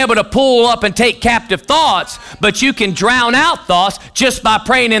to be able to pull up and take captive thoughts, but you can drown out thoughts just by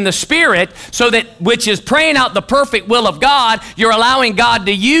praying in the Spirit, so that, which is praying out the perfect will of God. You're allowing God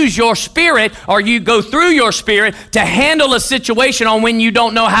to use your spirit, or you go through your spirit to handle a situation on when you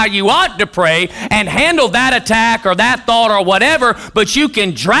don't know how you ought to pray and handle that attack or that thought or whatever, but you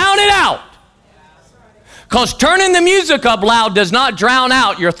can drown it out. Because turning the music up loud does not drown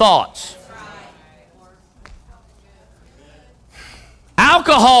out your thoughts.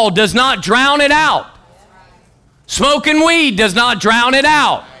 Alcohol does not drown it out. Smoking weed does not drown it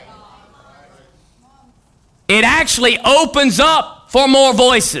out. It actually opens up for more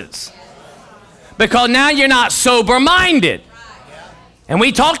voices, because now you're not sober-minded. And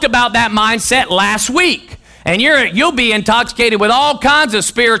we talked about that mindset last week. And you'll be intoxicated with all kinds of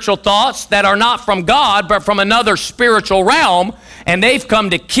spiritual thoughts that are not from God, but from another spiritual realm. And they've come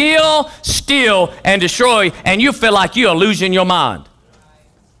to kill, steal, and destroy. And you feel like you are losing your mind.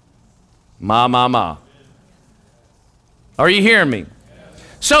 Ma. Are you hearing me?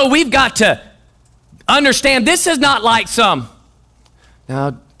 So we've got to understand this is not like some,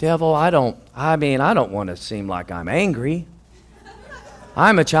 now, devil, I don't want to seem like I'm angry.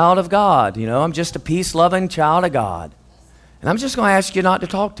 I'm a child of God, I'm just a peace-loving child of God. And I'm just going to ask you not to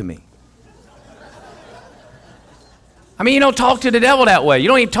talk to me. You don't talk to the devil that way. You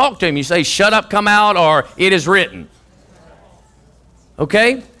don't even talk to him. You say, shut up, come out, or it is written.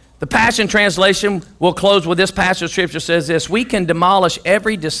 Okay? The Passion Translation, we'll close with this passage of Scripture, says this: we can demolish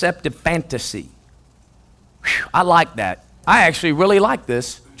every deceptive fantasy. Whew, I like that. I actually really like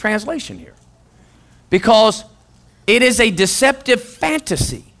this translation here, because it is a deceptive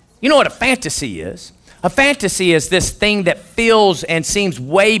fantasy. You know what a fantasy is? A fantasy is this thing that feels and seems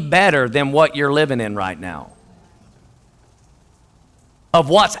way better than what you're living in right now, of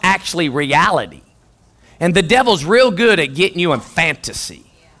what's actually reality. And the devil's real good at getting you in fantasy.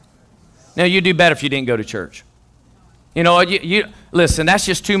 Now, you'd do better if you didn't go to church. You listen, that's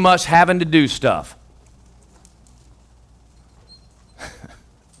just too much having to do stuff.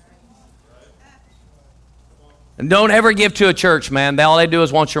 And don't ever give to a church, man. All they do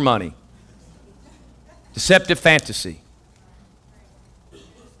is want your money. Deceptive fantasy.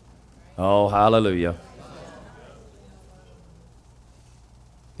 Oh, hallelujah.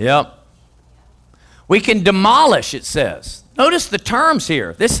 Yep. We can demolish, it says. Notice the terms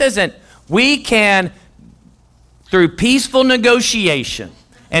here. This isn't, we can, through peaceful negotiation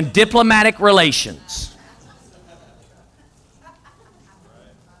and diplomatic relations.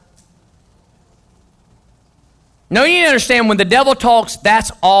 Now, you need to understand, when the devil talks,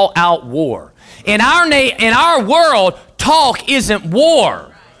 that's all out war. In our world, talk isn't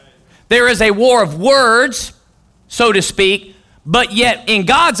war. There is a war of words, so to speak, but yet in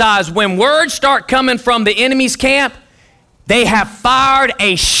God's eyes, when words start coming from the enemy's camp, they have fired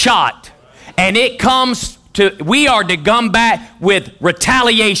a shot, and we are to come back with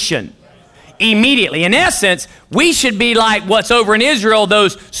retaliation immediately. In essence, we should be like what's over in Israel,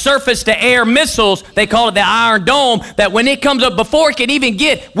 those surface-to-air missiles, they call it the Iron Dome, that when it comes up, before it can even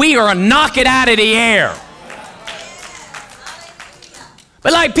we are going to knock it out of the air.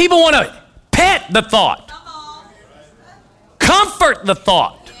 But like, people want to pet the thought. Comfort the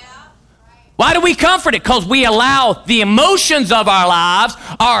thought. Why do we comfort it? Because we allow the emotions of our lives,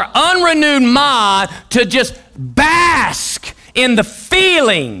 our unrenewed mind, to just bask in the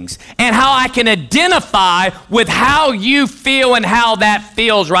feelings and how I can identify with how you feel and how that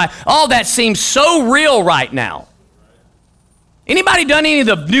feels right. All that seems so real right now. Anybody done any of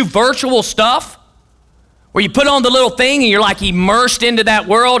the new virtual stuff where you put on the little thing and you're like immersed into that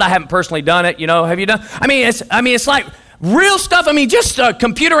world? I haven't personally done it, have you done? It's like real stuff. Just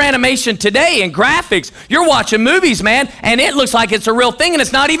computer animation today and graphics. You're watching movies, man, and it looks like it's a real thing, and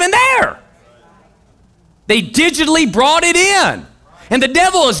it's not even there. They digitally brought it in. And the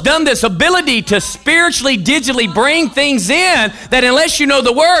devil has done this ability to spiritually, digitally bring things in that unless you know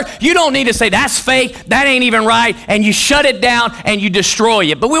the word, you don't need to say, that's fake, that ain't even right, and you shut it down and you destroy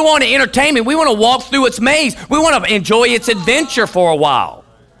it. But we want to entertain it. We want to walk through its maze. We want to enjoy its adventure for a while.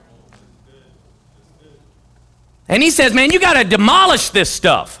 And he says, man, you got to demolish this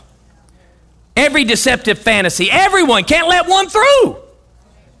stuff. Every deceptive fantasy. Everyone can't let one through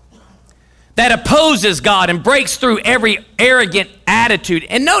that opposes God and breaks through every arrogant attitude.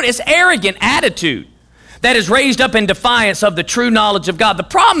 And notice, arrogant attitude that is raised up in defiance of the true knowledge of God. The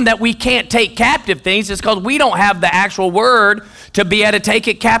problem that we can't take captive things is because we don't have the actual word to be able to take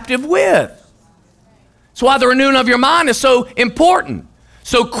it captive with. That's why the renewing of your mind is so important.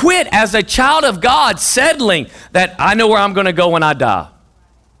 So quit as a child of God settling that I know where I'm going to go when I die.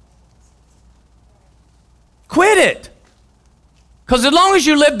 Quit it. Because as long as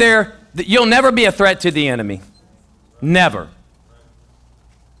you live there, you'll never be a threat to the enemy. Never.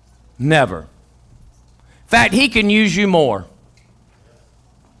 Never. In fact, he can use you more.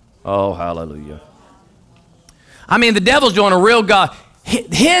 Oh, hallelujah. I mean, the devil's doing a real God.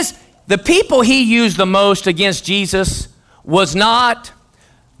 The people he used the most against Jesus was not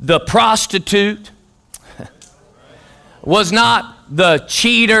the prostitute, was not the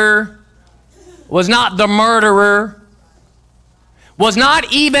cheater, was not the murderer, was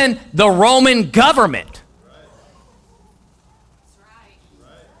not even the Roman government.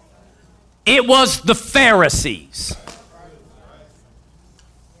 It was the Pharisees.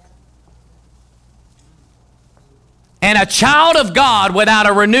 And a child of God without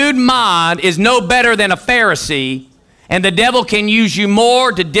a renewed mind is no better than a Pharisee, and the devil can use you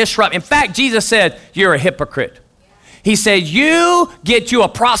more to disrupt. In fact, Jesus said, you're a hypocrite. He said, you get you a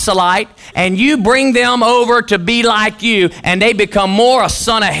proselyte and you bring them over to be like you, and they become more a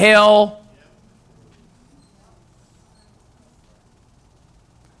son of hell.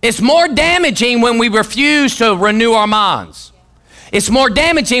 It's more damaging when we refuse to renew our minds. It's more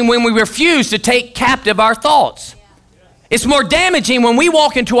damaging when we refuse to take captive our thoughts. It's more damaging when we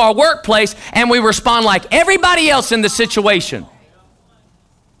walk into our workplace and we respond like everybody else in the situation.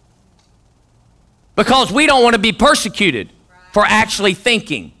 Because we don't want to be persecuted for actually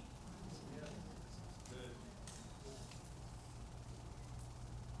thinking.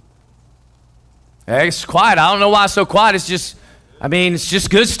 Hey, it's quiet. I don't know why it's so quiet. It's just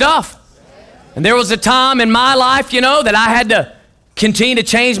good stuff. And there was a time in my life, that I had to continue to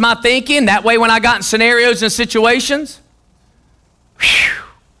change my thinking. That way when I got in scenarios and situations,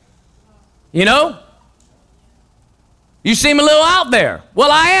 you seem a little out there.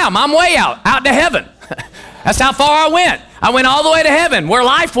 Well, I am. I'm way out to heaven. That's how far I went. I went all the way to heaven where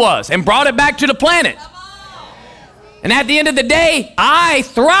life was and brought it back to the planet. And at the end of the day, I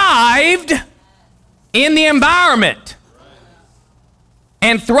thrived in the environment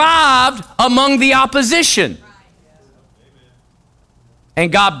and thrived among the opposition.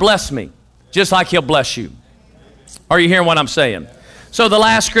 And God blessed me, just like He'll bless you. Are you hearing what I'm saying? So the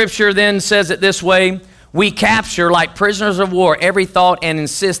last scripture then says it this way: we capture, like prisoners of war, every thought and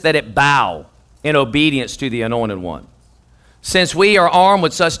insist that it bow in obedience to the Anointed One. Since we are armed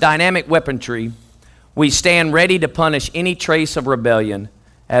with such dynamic weaponry, we stand ready to punish any trace of rebellion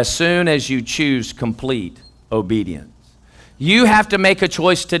as soon as you choose complete obedience. You have to make a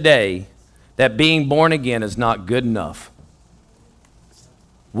choice today that being born again is not good enough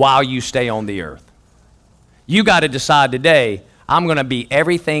while you stay on the earth. You got to decide today, I'm going to be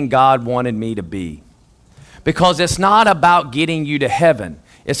everything God wanted me to be. Because it's not about getting you to heaven.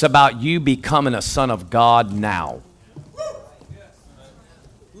 It's about you becoming a son of God now.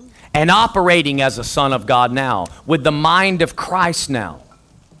 And operating as a son of God now, with the mind of Christ now.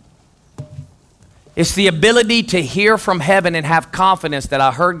 It's the ability to hear from heaven and have confidence that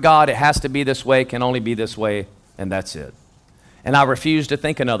I heard God, it has to be this way, it can only be this way, and that's it. And I refuse to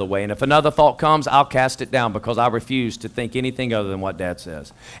think another way. And if another thought comes, I'll cast it down because I refuse to think anything other than what Dad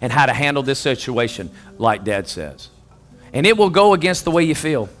says. And how to handle this situation like Dad says. And it will go against the way you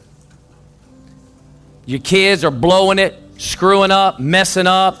feel. Your kids are blowing it, screwing up, messing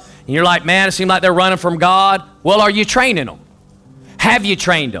up. And you're like, man, it seems like they're running from God. Well, are you training them? Have you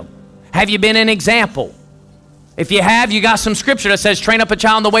trained them? Have you been an example? If you have, you got some scripture that says, train up a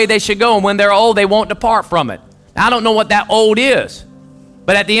child in the way they should go, and when they're old, they won't depart from it. Now, I don't know what that old is.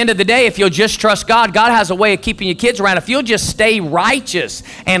 But at the end of the day, if you'll just trust God, God has a way of keeping your kids around. If you'll just stay righteous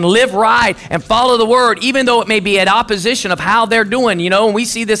and live right and follow the word, even though it may be at opposition of how they're doing, and we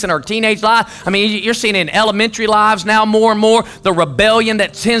see this in our teenage life. I mean, you're seeing it in elementary lives now more and more, the rebellion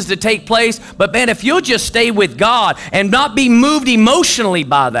that tends to take place. But man, if you'll just stay with God and not be moved emotionally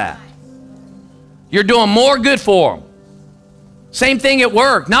by that, you're doing more good for them Same thing at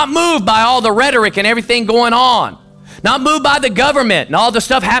work. Not moved by all the rhetoric and everything going on. Not moved by the government and all the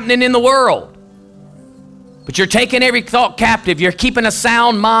stuff happening in the world. But you're taking every thought captive. You're keeping a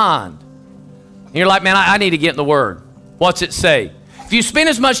sound mind. And you're like, man, I need to get in the Word. What's it say? If you spend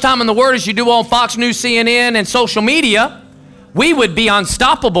as much time in the Word as you do on Fox News, CNN, and social media, we would be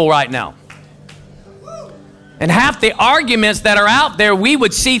unstoppable right now. And half the arguments that are out there, we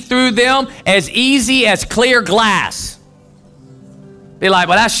would see through them as easy as clear glass. Be like,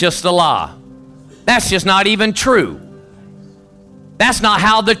 well, that's just a lie. That's just not even true. That's not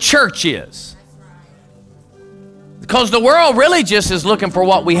how the church is. Because the world really just is looking for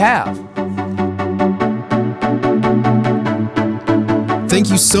what we have. Thank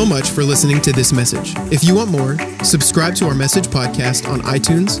you so much for listening to this message. If you want more, subscribe to our message podcast on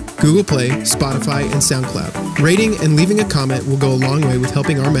iTunes, Google Play, Spotify, and SoundCloud. Rating and leaving a comment will go a long way with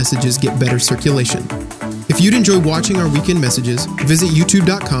helping our messages get better circulation. If you'd enjoy watching our weekend messages, visit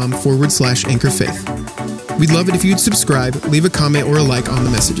youtube.com/anchorfaith. We'd love it if you'd subscribe, leave a comment or a like on the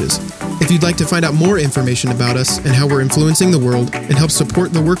messages. If you'd like to find out more information about us and how we're influencing the world and help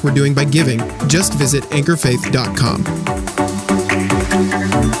support the work we're doing by giving, just visit anchorfaith.com.